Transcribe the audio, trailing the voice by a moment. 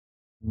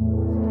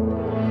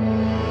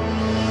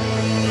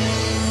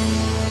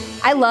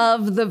I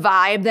love the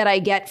vibe that I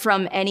get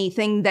from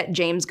anything that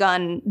James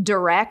Gunn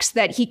directs,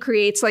 that he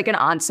creates like an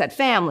on-set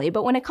family.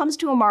 But when it comes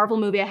to a Marvel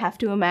movie, I have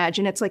to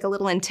imagine it's like a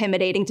little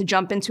intimidating to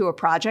jump into a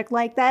project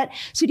like that.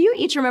 So do you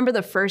each remember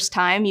the first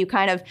time you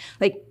kind of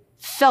like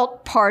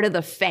felt part of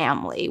the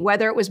family,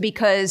 whether it was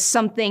because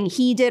something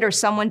he did or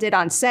someone did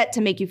on set to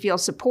make you feel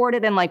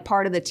supported and like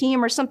part of the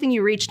team, or something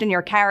you reached in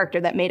your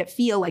character that made it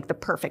feel like the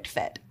perfect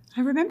fit?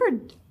 I remember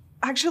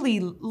actually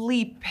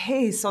Lee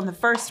Pace on the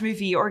first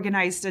movie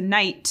organized a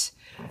night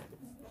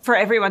for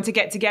everyone to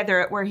get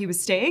together at where he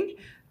was staying.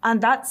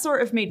 And that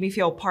sort of made me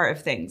feel part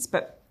of things.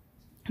 But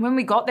when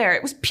we got there,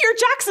 it was Peter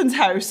Jackson's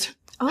house.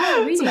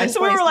 Oh, really?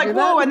 So we were like,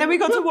 whoa. And then we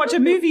got to watch a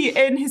movie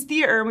in his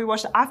theater, and we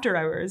watched After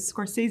Hours,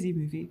 Scorsese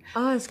movie.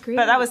 Oh, that's great.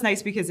 But that was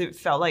nice because it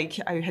felt like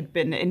I had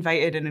been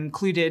invited and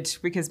included,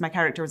 because my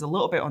character was a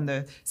little bit on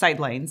the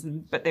sidelines,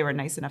 but they were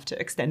nice enough to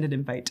extend an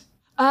invite.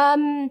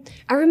 I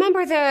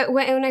remember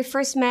when I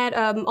first met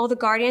all the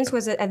Guardians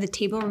was at the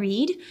table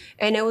read,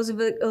 and I was a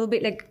little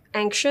bit like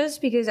anxious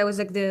because I was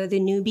like the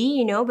newbie,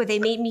 you know, but they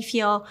made me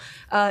feel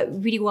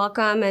really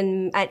welcome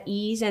and at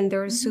ease, and they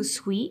were so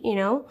sweet, you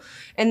know.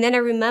 And then I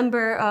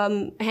remember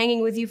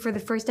hanging with you for the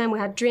first time. We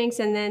had drinks,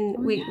 and then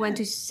we went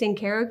to sing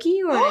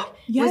karaoke, or like,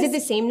 yes. Was it the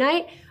same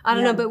night? I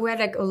don't know, but we had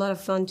like a lot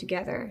of fun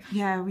together.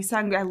 Yeah, we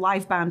sang a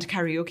live band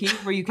karaoke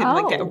where you could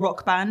like get a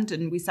rock band,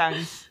 and we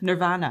sang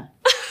Nirvana.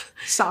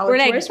 Solid We're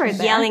like choice right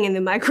there. yelling in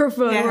the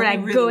microphone. Yeah, we're like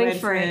really going went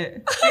for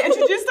it. They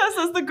introduced us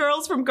as the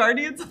girls from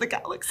Guardians of the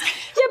Galaxy.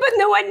 Yeah, but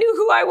no one knew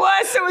who I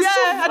was, so it was so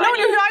funny. and no one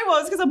knew who I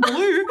was because I'm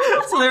blue.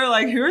 So they were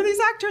like, who are these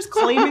actors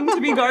claiming to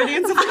be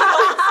Guardians of the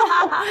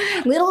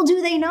Galaxy? Little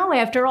do they know,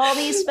 after all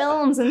these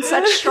films and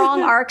such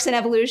strong arcs and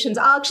evolutions.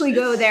 I'll actually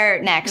go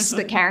there next,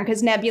 Karen,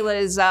 because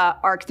Nebula's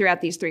arc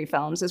throughout these three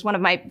films is one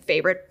of my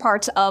favorite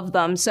parts of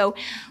them. So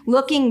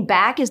looking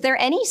back, is there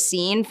any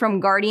scene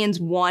from Guardians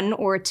 1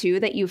 or 2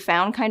 that you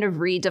found kind of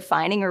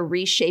redefining or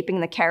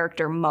reshaping the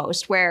character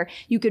most, where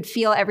you could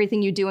feel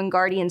everything you do in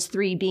Guardians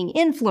 3 being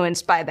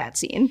influenced by that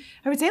scene?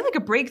 I would say like a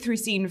breakthrough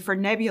scene for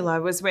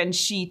Nebula was when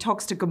she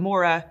talks to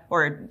Gamora,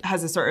 or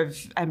has a sort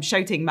of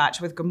shouting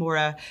match with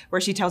Gamora, where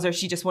she tells her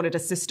she just wanted a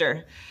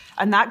sister.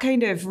 And that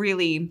kind of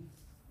really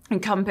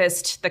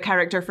encompassed the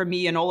character for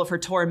me and all of her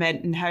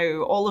torment, and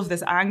how all of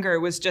this anger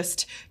was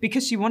just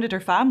because she wanted her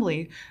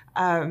family.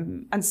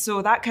 And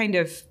so that kind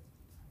of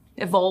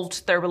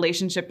evolved their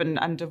relationship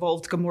and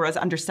evolved Gamora's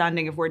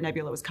understanding of where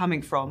Nebula was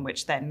coming from,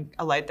 which then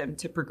allowed them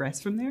to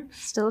progress from there.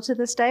 Still to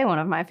this day, one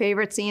of my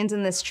favorite scenes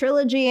in this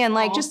trilogy, and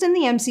like just in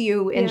the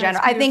MCU in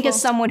general. I think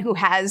as someone who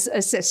has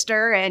a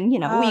sister, and you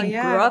know, we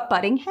grew up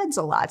butting heads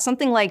a lot,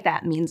 something like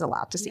that means a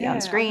lot to see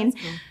on screen.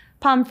 Cool.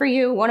 Pom, for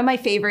you, one of my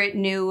favorite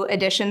new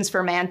additions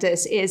for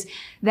Mantis is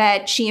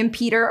that she and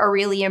Peter are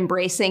really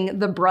embracing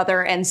the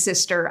brother and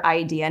sister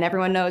idea. And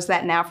everyone knows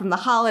that now from the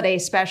holiday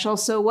special.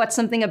 So what's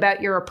something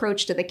about your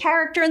approach to the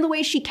character and the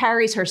way she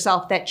carries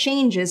herself that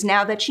changes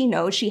now that she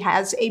knows she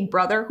has a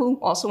brother who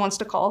also wants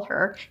to call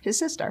her his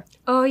sister?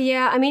 Oh,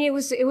 yeah. I mean, it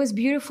was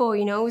beautiful,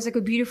 you know. It was like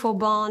a beautiful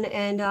bond.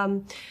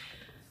 And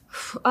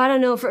I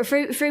don't know.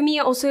 For me,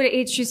 also,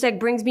 it just like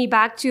brings me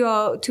back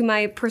to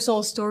my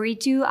personal story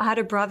too. I had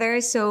a brother,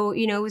 so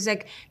you know, it was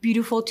like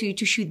beautiful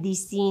to shoot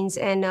these scenes,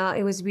 and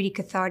it was really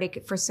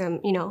cathartic for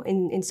some, you know,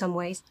 in some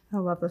ways. I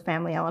love the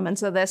family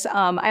elements of this.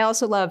 I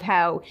also love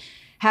how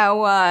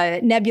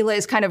Nebula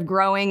is kind of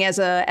growing as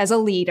a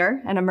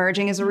leader and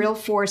emerging as a real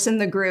force in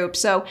the group.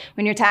 So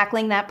when you're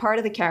tackling that part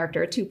of the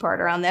character, a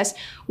two-parter on this,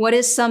 what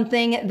is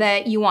something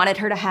that you wanted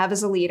her to have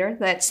as a leader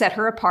that set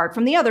her apart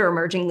from the other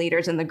emerging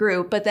leaders in the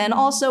group? But then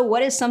also,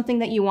 what is something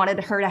that you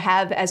wanted her to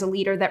have as a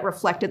leader that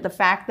reflected the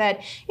fact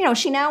that, you know,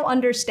 she now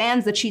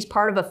understands that she's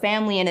part of a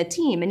family and a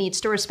team and needs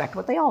to respect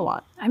what they all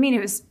want? I mean,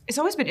 it's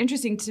always been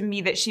interesting to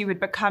me that she would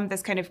become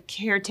this kind of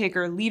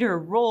caretaker leader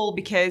role,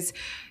 because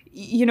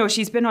you know,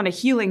 she's been on a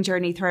healing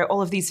journey throughout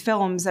all of these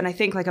films. And I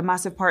think like a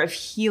massive part of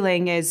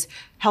healing is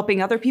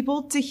helping other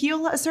people to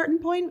heal at a certain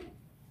point.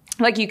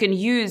 Like you can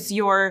use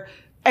your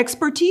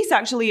expertise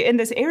actually in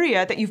this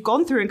area that you've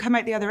gone through and come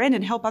out the other end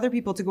and help other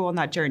people to go on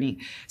that journey.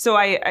 So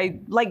I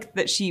like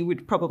that she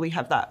would probably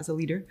have that as a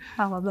leader.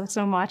 I love that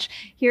so much.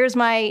 Here's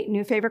my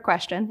new favorite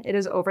question. It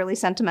is overly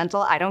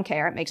sentimental. I don't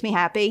care. It makes me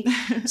happy.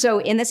 So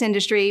in this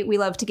industry, we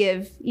love to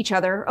give each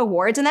other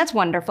awards, and that's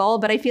wonderful,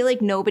 but I feel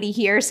like nobody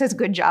here says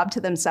good job to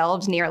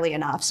themselves nearly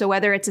enough. So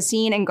whether it's a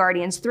scene in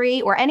Guardians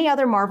 3 or any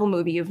other Marvel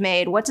movie you've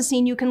made, what's a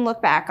scene you can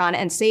look back on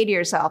and say to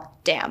yourself,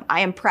 damn, I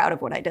am proud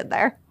of what I did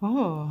there?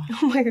 Oh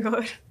my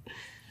God.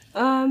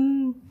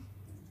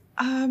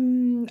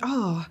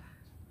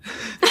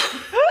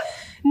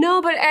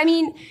 No, but I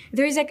mean,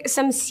 there's like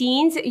some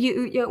scenes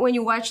you when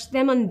you watch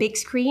them on big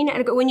screen,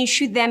 and when you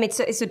shoot them, it's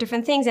a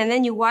different things, and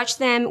then you watch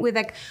them with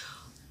like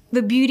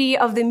the beauty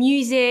of the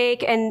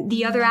music and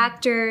the other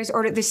actors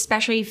or the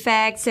special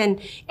effects and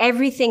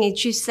everything.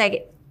 It's just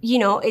like you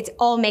know, it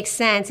all makes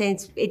sense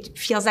and it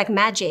feels like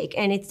magic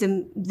and it's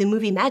the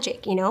movie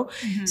magic, you know?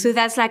 Mm-hmm. So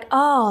that's like,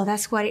 oh,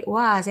 that's what it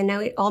was. And now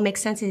it all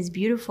makes sense and it's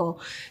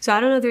beautiful. So I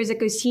don't know, there's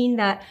like a scene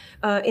that,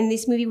 in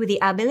this movie with the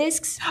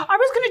obelisks. I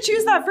was going to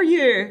choose that for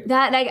you.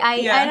 That like,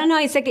 I don't know.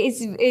 It's like,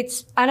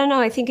 it's, I don't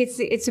know. I think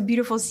it's a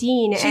beautiful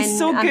scene. She's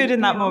so good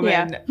in that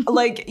moment. Yeah.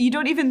 Like you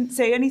don't even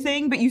say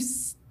anything, but you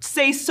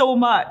say so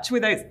much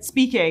without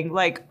speaking.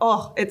 Like,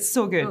 oh, it's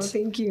so good. Oh,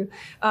 thank you.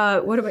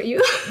 What about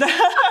you?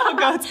 Oh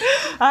God,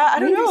 I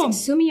don't know.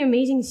 There's so many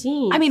amazing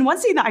scenes. I mean, one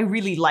scene that I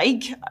really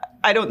like,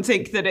 I don't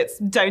think that it's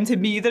down to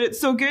me that it's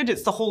so good.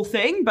 It's the whole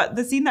thing. But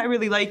the scene that I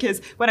really like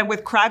is when I'm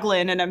with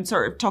Kraglin and I'm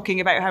sort of talking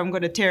about how I'm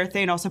going to tear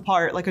Thanos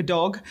apart like a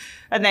dog.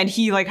 And then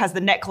he like has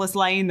the necklace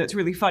line that's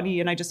really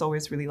funny. And I just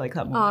always really like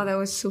that moment. Oh, that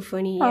was so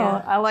funny.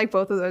 Yeah. Oh, I like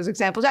both of those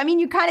examples. I mean,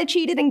 you kind of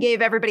cheated and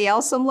gave everybody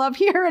else some love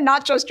here and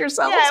not just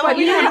yourself. Yeah, well,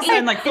 you don't want to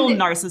sound like full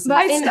narcissist.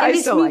 But in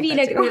this movie,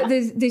 like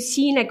the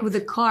scene like with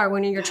the car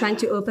when you're trying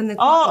to open the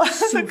car,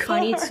 it's so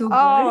funny. It's so good.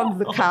 Oh,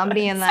 the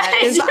comedy in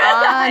that is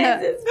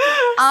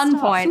on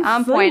point.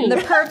 On point.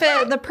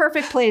 The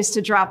perfect place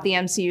to drop the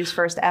MCU's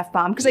first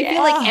F-bomb because I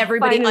feel like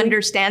everybody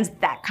understands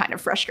that kind of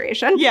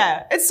frustration.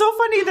 Yeah, it's so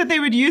funny that they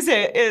would use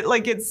it.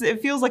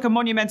 It feels like a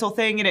monumental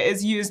thing and it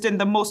is used in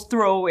the most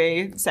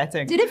throwaway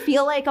setting. Did it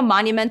feel like a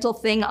monumental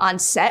thing on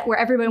set where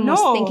everyone was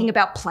thinking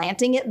about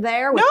planting it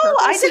there? No,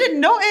 I didn't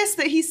notice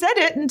that he said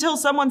it until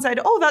someone said,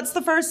 "Oh, that's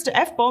the first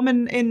F-bomb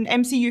in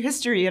MCU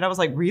history," and I was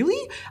like, "Really?"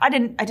 I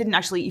didn't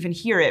actually even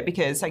hear it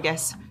because I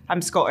guess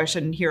I'm Scottish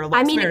and hear a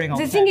lot of swearing all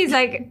the time. The thing is,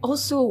 like,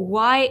 also,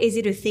 why is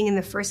it a thing in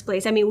the first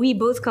place? I mean, we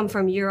both come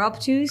from Europe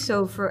too,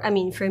 so for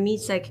me,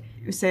 it's like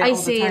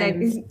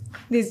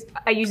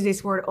I use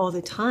this word all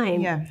the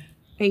time. Yeah.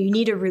 And you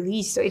need a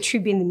release, so it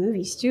should be in the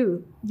movies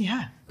too.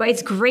 Yeah. But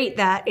it's great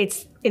that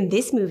it's in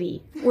this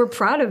movie. We're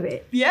proud of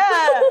it. Yeah.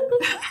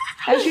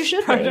 As you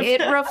should be.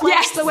 It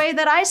reflects the way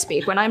that I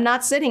speak when I'm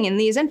not sitting in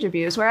these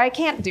interviews where I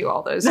can't do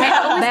all those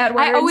bad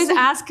words. I always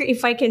ask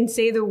if I can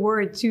say the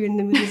word too in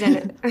the movies,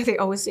 and they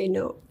always say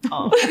no.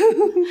 Oh.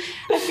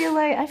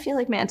 I feel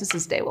like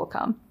Mantis's day will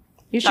come.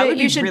 That would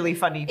be really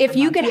funny. If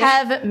you could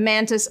have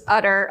Mantis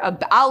utter,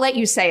 I'll let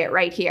you say it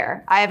right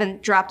here. I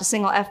haven't dropped a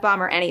single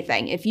F-bomb or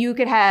anything. If you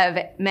could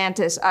have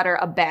Mantis utter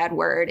a bad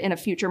word in a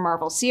future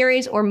Marvel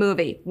series or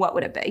movie, what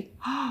would it be?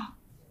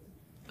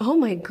 Oh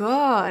my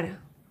God.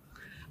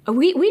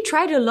 We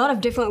tried a lot of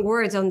different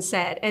words on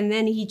set, and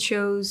then he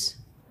chose,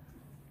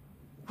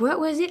 what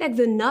was it, like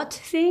the nut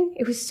thing?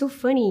 It was so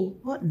funny.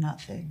 What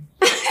nut thing?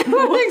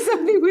 Like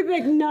something with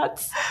like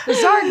nuts.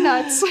 Zarg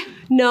nuts.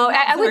 No,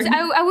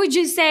 I would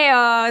just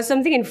say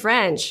something in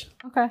French.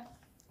 Okay.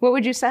 What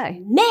would you say?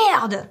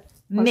 Merde.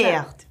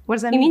 Merde. What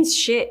does that mean? It means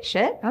shit.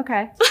 Shit?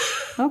 Okay.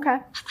 Okay.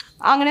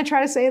 I'm going to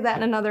try to say that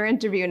in another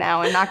interview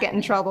now and not get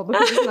in trouble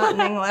because it's not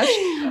in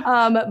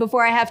English.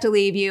 Before I have to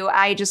leave you,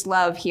 I just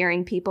love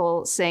hearing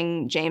people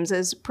sing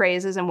James's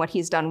praises, and what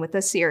he's done with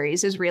this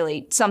series is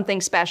really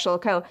something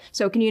special.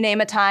 So can you name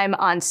a time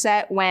on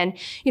set when,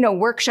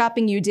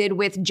 workshopping you did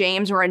with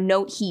James or a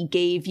note he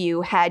gave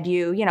you had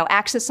you,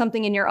 access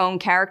something in your own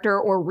character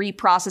or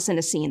reprocess in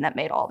a scene that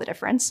made all the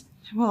difference?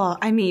 Well,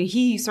 I mean,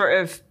 he sort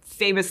of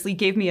famously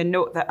gave me a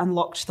note that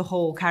unlocked the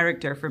whole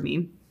character for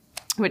me,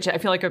 which I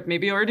feel like I've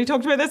maybe already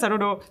talked about this. I don't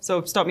know.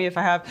 So stop me if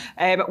I have.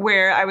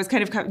 Where I was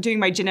kind of doing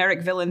my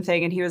generic villain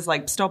thing and he was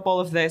like, stop all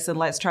of this and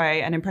let's try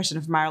an impression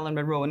of Marilyn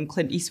Monroe and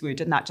Clint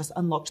Eastwood. And that just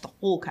unlocked the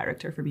whole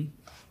character for me.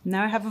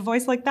 Now I have a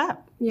voice like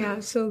that.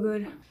 Yeah, so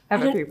good. I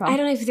don't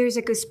know if there's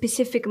like a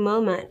specific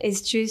moment.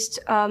 It's just,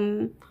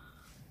 I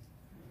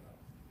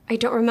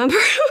don't remember.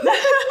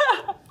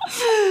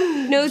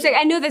 No, it's like,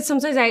 I know that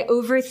sometimes I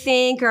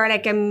overthink or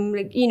like I'm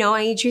like,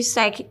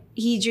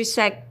 he just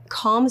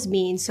calms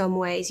me in some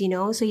ways,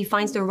 so he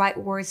finds the right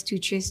words to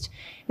just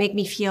make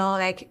me feel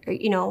like,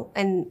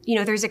 and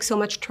there's like so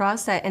much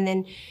trust that, and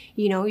then,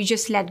 you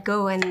just let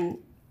go and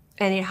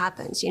it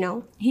happens,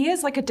 He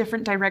is like a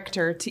different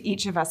director to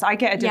each of us. I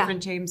get a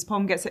different James.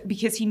 Pom gets it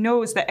because he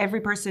knows that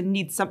every person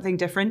needs something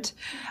different.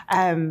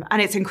 And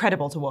it's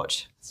incredible to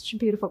watch. Such a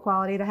beautiful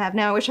quality to have.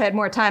 Now I wish I had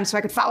more time so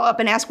I could follow up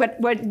and ask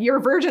what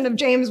your version of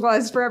James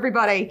was for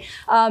everybody.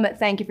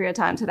 Thank you for your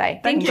time today.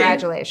 Thank you.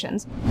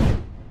 Congratulations.